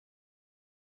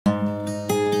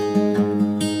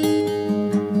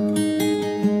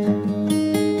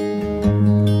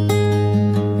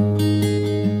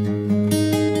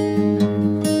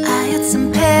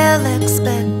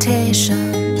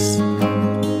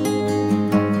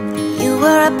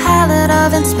a palette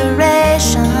of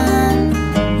inspiration.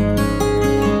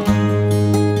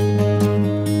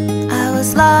 I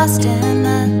was lost in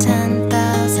the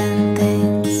 10,000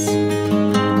 things,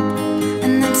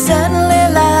 and then suddenly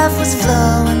life was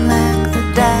flowing like the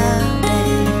Tao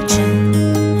Te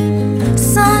Ching.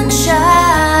 Sunshine,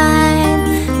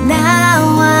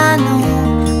 now I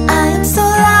know I am so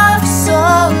loved, so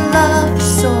loved,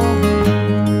 so.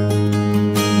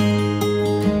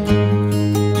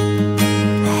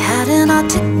 I had an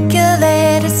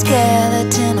articulated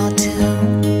skeleton or two,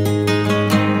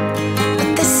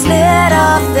 but they slid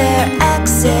off their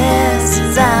axes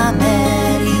as I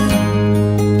met you.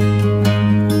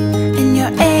 In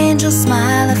your angel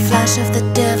smile, a flash of the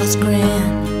devil's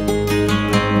grin,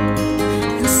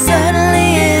 and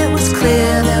suddenly it was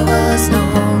clear there was no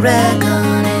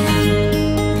reckoning.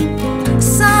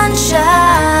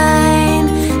 Sunshine,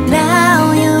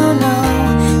 now you know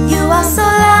you are so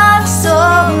loved, so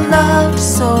loved,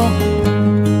 so.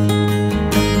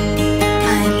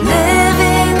 I'm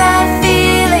living that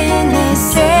feeling they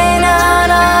say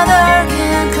none other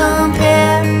can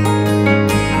compare,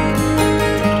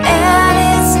 and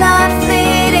it's not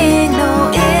fleeting, no,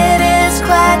 it is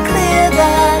quite clear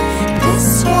that this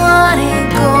one ain't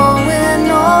going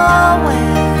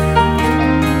nowhere.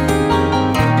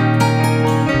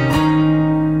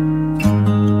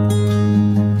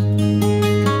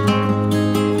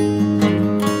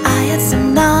 I had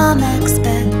some numb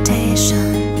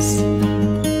expectations.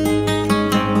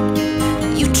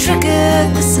 You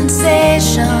triggered the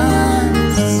sensations.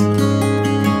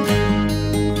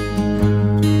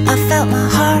 I felt my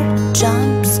heart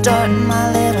jump start in my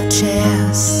little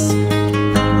chest.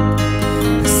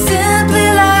 Simply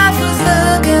life was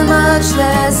looking much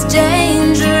less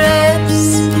dangerous.